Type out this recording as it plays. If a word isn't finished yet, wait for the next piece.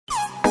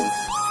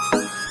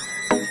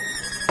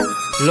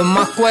Los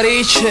más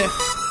cueriches,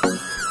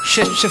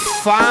 Cheche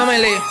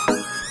Family,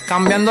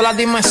 cambiando las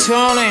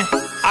dimensiones,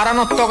 ahora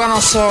nos toca a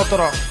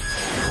nosotros.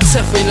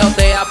 Se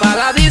filotea para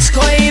la disco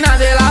y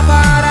nadie la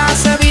para.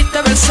 Se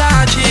viste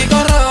Versace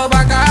con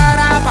ropa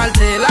cara.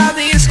 Aparte la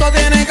disco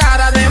tiene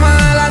cara de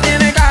mala,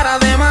 tiene cara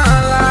de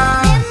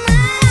mala.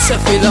 Se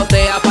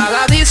filotea para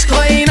la disco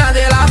y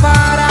nadie la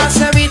para.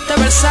 Se viste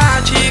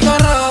Versace con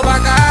ropa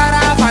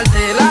cara.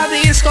 Aparte la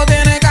disco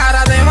tiene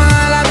cara de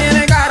mala,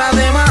 tiene cara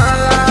de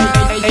mala.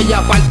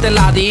 Ella parte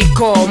la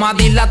disco, más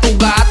dile a tu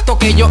gato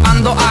que yo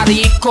ando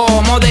arisco.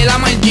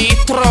 Modélame el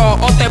gistro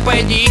o te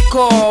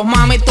pellizco.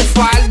 Mami, tu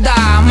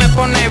falda me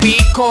pone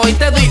visco y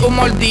te doy un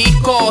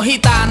mordisco.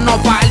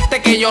 Gitano,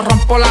 parte que yo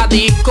rompo la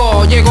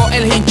disco. Llegó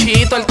el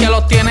hinchito, el que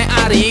los tiene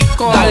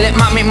arisco. Dale,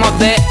 mami,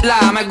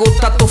 modela, me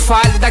gusta tu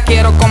falda,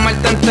 quiero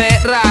comerte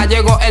entera.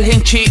 Llegó el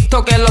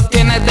hinchito que los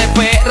tiene de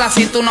perra.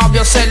 Si tu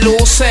novio se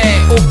luce,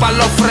 upa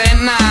lo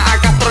frena. A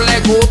Castro le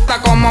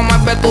gusta como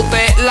mueve tu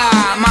tela.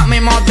 Mami,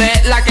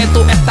 modela que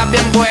tú estás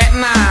bien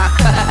buena.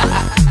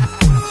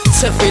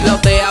 Se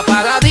filotea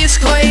para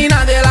disco y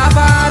nadie la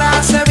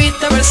para. Se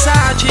viste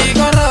Versace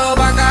con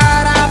ropa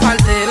cara.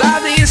 Aparte la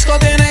disco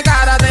tiene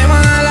cara de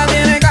mala,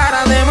 tiene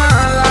cara de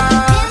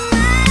mala.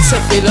 Se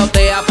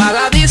filotea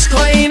para disco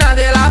y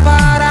nadie la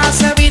para.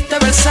 Se viste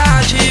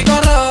Versace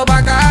con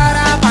ropa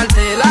cara.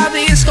 Aparte la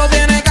disco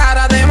tiene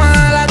cara de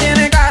mala,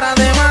 tiene cara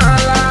de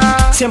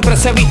mala. Siempre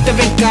se viste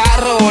bien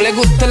caro, le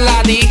gusta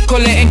la disco,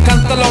 le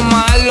encanta lo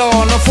malo.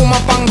 No fuma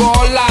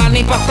pangola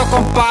ni pasto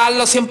con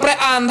palo, siempre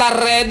anda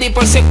ready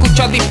por si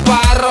escucha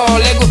disparo.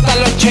 Le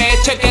gustan los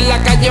cheches que en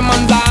la calle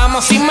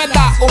mandamos. Si me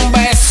da un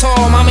beso,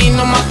 mami,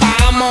 nos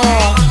matamos.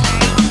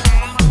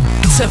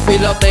 Se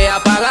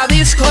filotea para la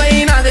disco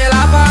y nadie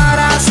la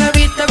para. Se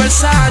viste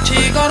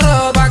Versace con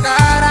ropa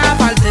cara.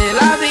 Aparte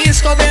la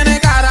disco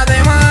tiene cara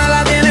de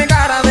mala, tiene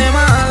cara de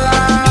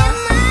mala.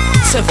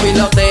 Se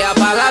filotea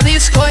para la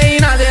disco y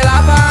nadie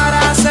la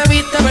para. Se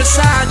viste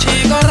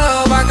Versace con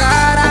ropa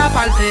cara.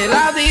 Aparte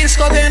la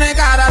disco tiene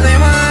cara de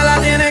mala,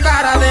 tiene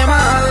cara de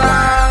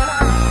mala.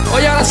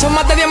 Oye, ahora son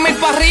más de 10.000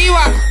 para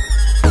arriba.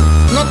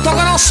 Nos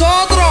toca a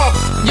nosotros,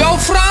 yo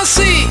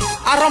Francis,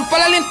 a romper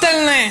el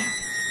internet.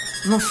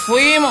 Nos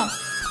fuimos.